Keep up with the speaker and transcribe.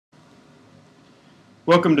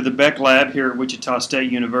Welcome to the Beck Lab here at Wichita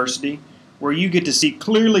State University, where you get to see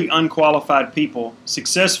clearly unqualified people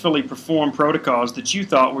successfully perform protocols that you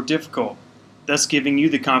thought were difficult, thus giving you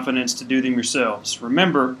the confidence to do them yourselves.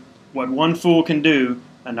 Remember, what one fool can do,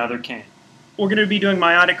 another can. We're going to be doing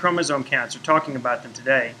meiotic chromosome counts, or talking about them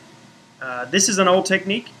today. This is an old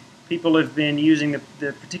technique. People have been using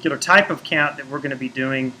the particular type of count that we're going to be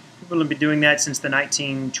doing. People have been doing that since the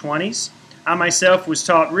 1920s. I myself was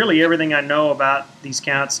taught really everything I know about these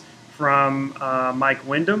counts from Mike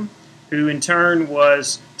Wyndham, who in turn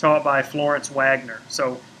was taught by Florence Wagner.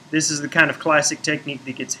 So this is the kind of classic technique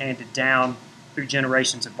that gets handed down through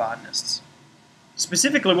generations of botanists.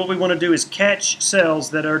 Specifically, what we want to do is catch cells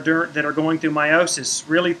that are going through meiosis.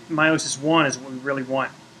 Really, meiosis 1 is what we really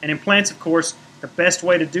want. And in plants, of course, the best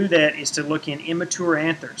way to do that is to look in immature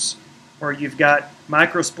anthers, where you've got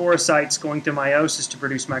microsporocytes going through meiosis to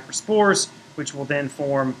produce microspores, which will then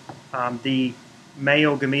form the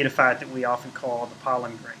male gametophyte that we often call the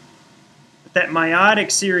pollen grain. But that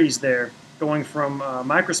meiotic series there, going from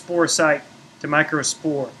microsporocyte to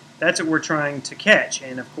microspore, that's what we're trying to catch.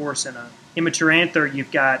 And of course, in an immature anther,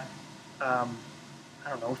 you've got, I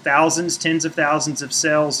don't know, thousands, tens of thousands of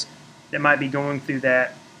cells that might be going through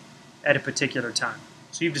that at a particular time.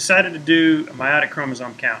 So you've decided to do a meiotic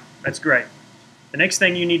chromosome count. That's great. The next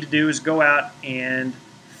thing you need to do is go out and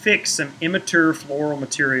fix some immature floral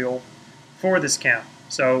material for this count.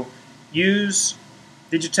 So use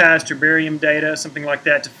digitized herbarium data, something like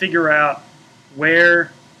that, to figure out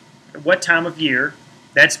what time of year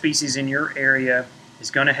that species in your area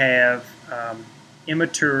is going to have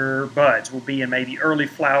immature buds. Will be in maybe early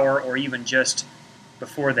flower or even just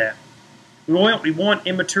before that. We want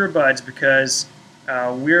immature buds because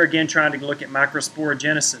we're again trying to look at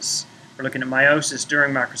microsporogenesis. We're looking at meiosis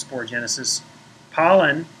during microsporogenesis.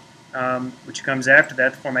 Pollen, which comes after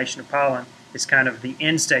that, the formation of pollen, is kind of the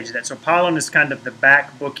end stage of that. So pollen is kind of the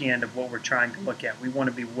back bookend of what we're trying to look at. We want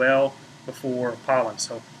to be well before pollen.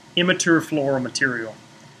 So immature floral material.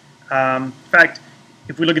 In fact,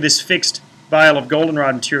 if we look at this fixed vial of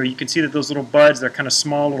goldenrod material, you can see that those little buds, they're kind of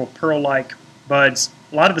small little pearl-like buds.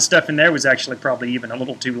 A lot of the stuff in there was actually probably even a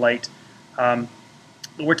little too late. But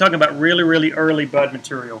we're talking about really, really early bud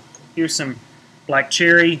material. Here's some black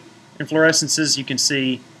cherry inflorescences. You can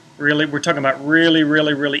see we're talking about really,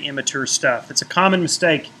 really, really immature stuff. It's a common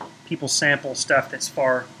mistake. People sample stuff that's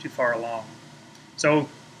far too far along. So you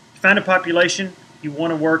find a population, you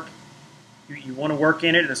want to work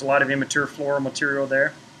in it. There's a lot of immature floral material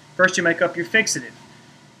there. First, you make up your fixative.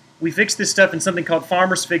 We fix this stuff in something called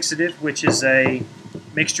farmer's fixative, which is a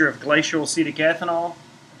mixture of glacial acetic ethanol,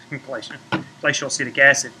 glacial acetic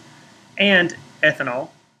acid, and ethanol.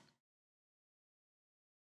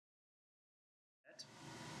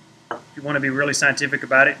 If you want to be really scientific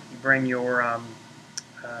about it, you bring your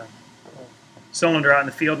cylinder out in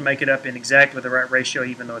the field and make it up in exactly the right ratio,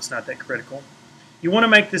 even though it's not that critical. You want to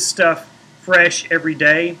make this stuff fresh every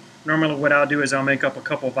day. Normally what I'll do is I'll make up a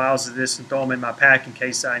couple of vials of this and throw them in my pack in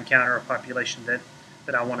case I encounter a population that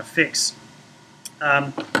I want to fix.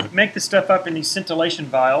 Make this stuff up in these scintillation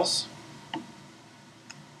vials.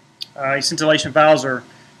 These scintillation vials are,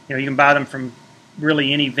 you can buy them from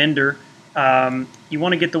really any vendor. You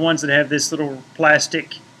want to get the ones that have this little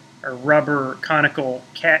plastic or rubber conical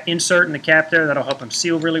cap insert in the cap there. That'll help them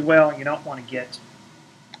seal really well. You don't want to get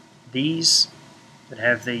these that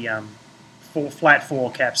have the flat foil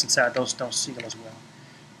caps inside. Those don't seal as well.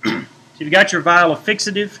 So you've got your vial of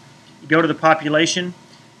fixative. You go to the population.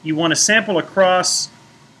 You want to sample across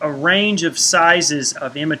a range of sizes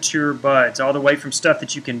of immature buds, all the way from stuff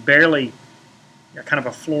that you can barely, kind of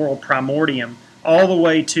a floral primordium, all the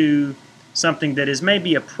way to something that is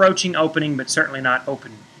maybe approaching opening but certainly not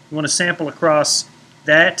open. You want to sample across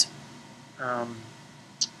that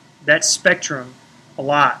spectrum a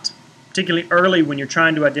lot, particularly early when you're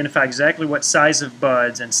trying to identify exactly what size of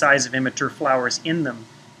buds and size of immature flowers in them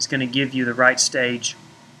is going to give you the right stage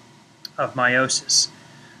of meiosis.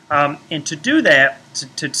 And to do that,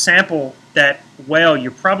 to sample that well,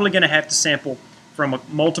 you're probably going to have to sample from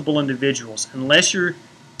multiple individuals, unless you're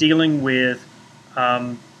dealing with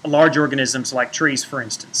large organisms like trees, for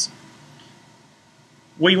instance.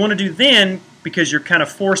 What you want to do then, because you're kind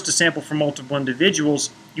of forced to sample from multiple individuals,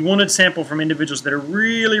 you want to sample from individuals that are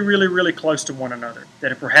really, really, really close to one another,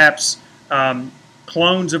 that are perhaps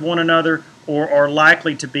clones of one another or are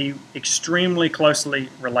likely to be extremely closely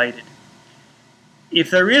related. If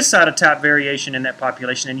there is cytotype variation in that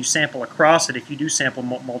population and you sample across it, if you do sample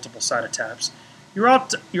multiple cytotypes,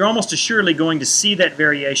 you're almost assuredly going to see that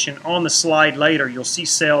variation on the slide later. You'll see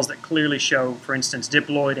cells that clearly show, for instance,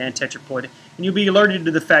 diploid and tetraploid, and you'll be alerted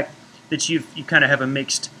to the fact that you kind of have a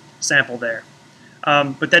mixed sample there.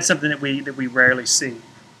 But that's something that we rarely see.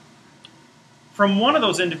 From one of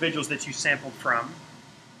those individuals that you sampled from,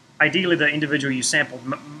 ideally the individual you sampled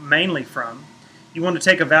mainly from, you want to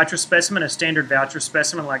take a voucher specimen, a standard voucher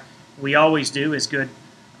specimen like we always do as good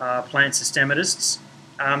plant systematists.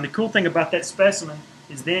 The cool thing about that specimen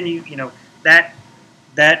is then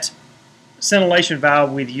that scintillation vial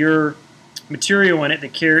with your material in it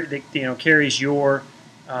that carries your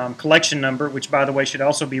collection number, which by the way should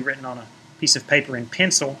also be written on a piece of paper in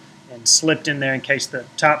pencil and slipped in there in case the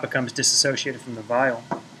top becomes disassociated from the vial.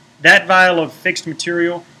 That vial of fixed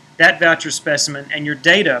material, that voucher specimen, and your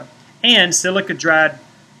data, and silica dried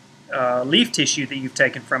leaf tissue that you've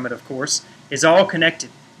taken from it, of course, is all connected.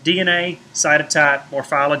 DNA, cytotype,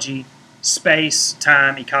 morphology, space,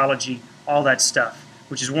 time, ecology, all that stuff,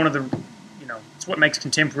 which is one of the, it's what makes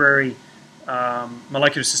contemporary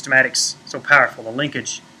molecular systematics so powerful, the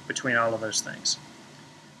linkage between all of those things.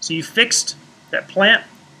 So you fixed that plant,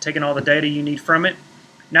 taken all the data you need from it.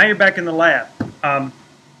 Now you're back in the lab. Well,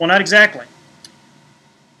 not exactly.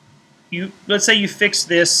 Let's say you fix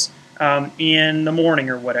this in the morning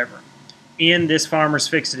or whatever, in this farmer's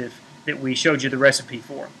fixative that we showed you the recipe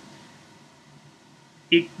for.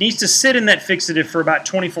 It needs to sit in that fixative for about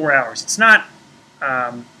 24 hours. It's not,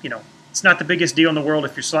 it's not the biggest deal in the world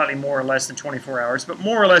if you're slightly more or less than 24 hours, but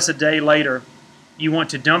more or less a day later, you want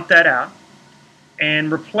to dump that out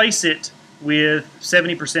and replace it with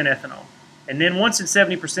 70% ethanol. And then once it's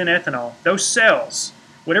 70% ethanol, those cells,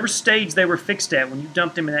 whatever stage they were fixed at when you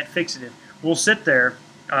dumped them in that fixative, will sit there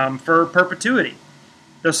for perpetuity.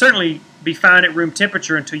 They'll certainly be fine at room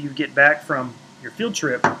temperature until you get back from your field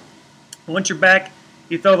trip. Once you're back,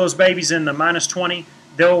 you throw those babies in the -20,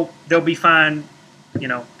 they'll be fine,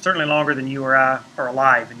 certainly longer than you or I are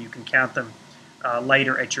alive, and you can count them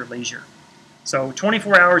later at your leisure. So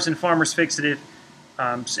 24 hours in farmer's fixative,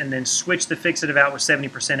 and then switch the fixative out with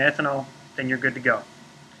 70% ethanol, then you're good to go.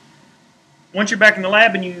 Once you're back in the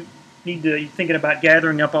lab and you're thinking about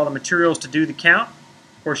gathering up all the materials to do the count,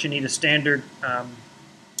 of course you need a standard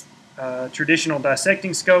traditional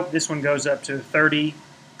dissecting scope. This one goes up to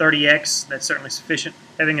 30x. That's certainly sufficient.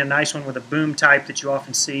 Having a nice one with a boom type that you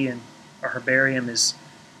often see in a herbarium is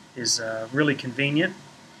really convenient.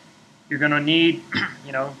 You're going to need,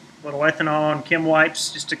 little ethanol and chem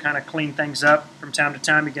wipes just to kind of clean things up from time to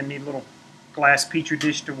time. You're going to need a little glass petri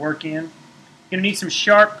dish to work in. You're going to need some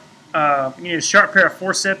sharp, you need a sharp pair of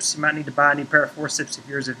forceps. You might need to buy a new pair of forceps if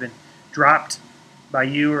yours have been dropped by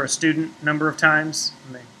you or a student a number of times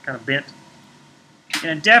and they kind of bent.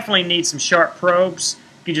 And definitely need some sharp probes.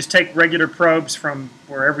 You can just take regular probes from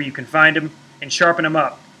wherever you can find them and sharpen them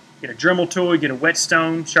up. Get a Dremel tool, get a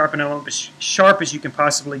whetstone, sharpen them up as sharp as you can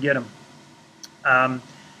possibly get them.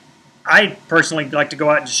 I personally like to go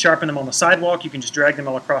out and just sharpen them on the sidewalk. You can just drag them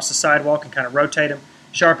all across the sidewalk and kind of rotate them,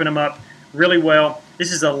 sharpen them up really well.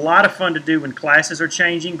 This is a lot of fun to do when classes are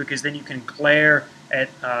changing because then you can glare at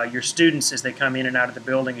your students as they come in and out of the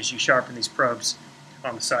building as you sharpen these probes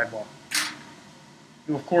on the sidewalk.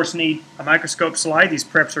 You of course need a microscope slide. These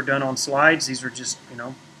preps are done on slides. These are just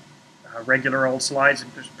regular old slides.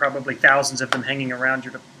 There's probably thousands of them hanging around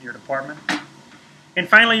your department. And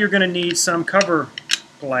finally, you're going to need some cover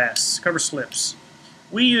slips.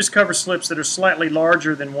 We use cover slips that are slightly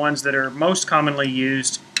larger than ones that are most commonly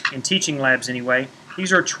used in teaching labs anyway.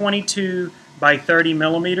 These are 22 by 30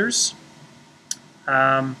 millimeters. It's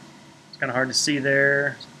kind of hard to see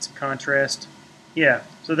there. It's a contrast. Yeah,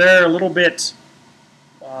 so they're a little bit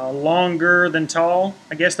longer than tall.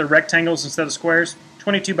 I guess they're rectangles instead of squares.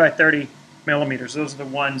 22 by 30 millimeters. Those are the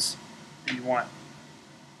ones that you want.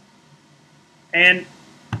 And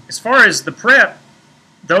as far as the prep,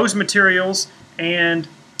 those materials and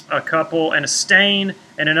a stain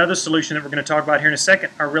and another solution that we're going to talk about here in a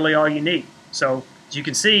second are really all you need. So as you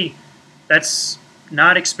can see, that's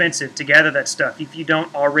not expensive to gather that stuff if you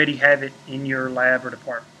don't already have it in your lab or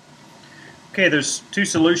department. Okay, there's two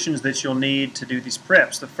solutions that you'll need to do these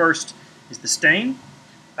preps. The first is the stain.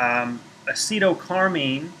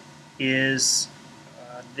 Acetocarmine is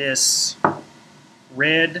this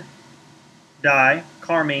red dye,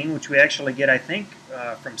 carmine, which we actually get, I think,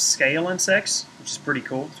 from scale insects, which is pretty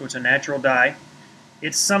cool. So it's a natural dye.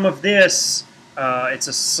 It's some of this, it's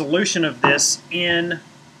a solution of this in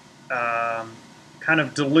kind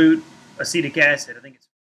of dilute acetic acid. I think it's.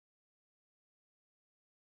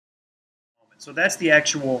 So that's the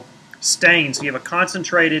actual stain. So you have a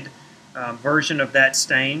concentrated version of that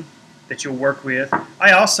stain that you'll work with.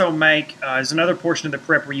 I also make, as another portion of the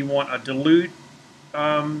prep where you want a dilute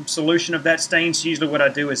solution of that stain. So usually what I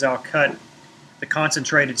do is I'll cut the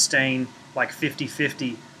concentrated stain like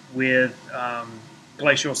 50-50 with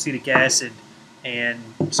glacial acetic acid, and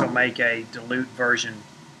so make a dilute version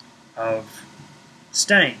of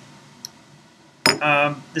stain.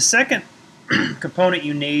 The second component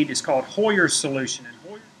you need is called Hoyer's solution.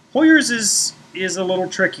 And Hoyer's is a little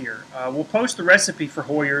trickier. We'll post the recipe for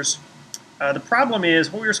Hoyer's. The problem is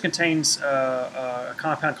Hoyer's contains a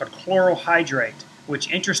compound called chloral hydrate, which,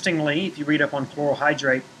 interestingly, if you read up on chloral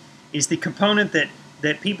hydrate, is the component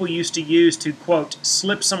that people used to use to, quote,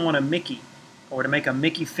 slip someone a Mickey, or to make a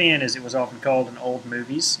Mickey fin, as it was often called in old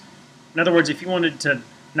movies. In other words, if you wanted to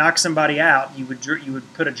knock somebody out, you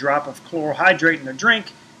would put a drop of chloral hydrate in their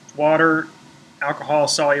drink. It's water, alcohol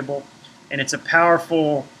soluble, and it's a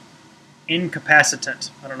powerful incapacitant.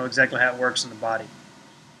 I don't know exactly how it works in the body.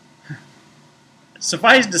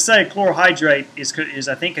 Suffice to say, chloral hydrate is,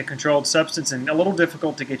 I think, a controlled substance and a little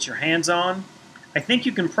difficult to get your hands on. I think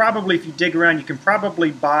you can probably, if you dig around, you can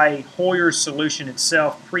probably buy Hoyer's solution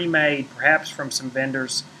itself pre-made, perhaps from some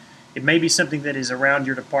vendors. It may be something that is around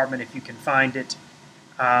your department if you can find it.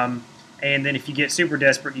 And then if you get super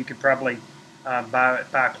desperate, you could probably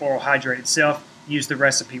buy chloral hydrate itself, use the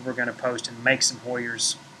recipe we're going to post, and make some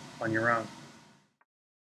Hoyer's on your own.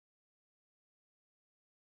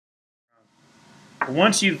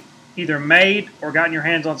 Once you've either made or gotten your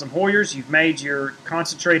hands on some Hoyer's, you've made your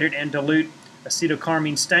concentrated and dilute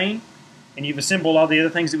acetocarmine stain, and you've assembled all the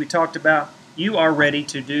other things that we talked about, you are ready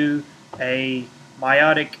to do a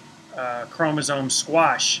meiotic chromosome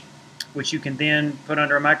squash, which you can then put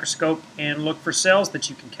under a microscope and look for cells that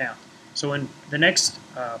you can count. So in the next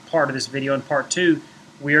part of this video, in part 2,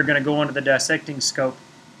 we are going to go onto the dissecting scope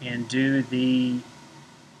and do the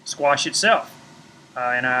squash itself.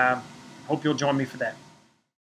 And I hope you'll join me for that.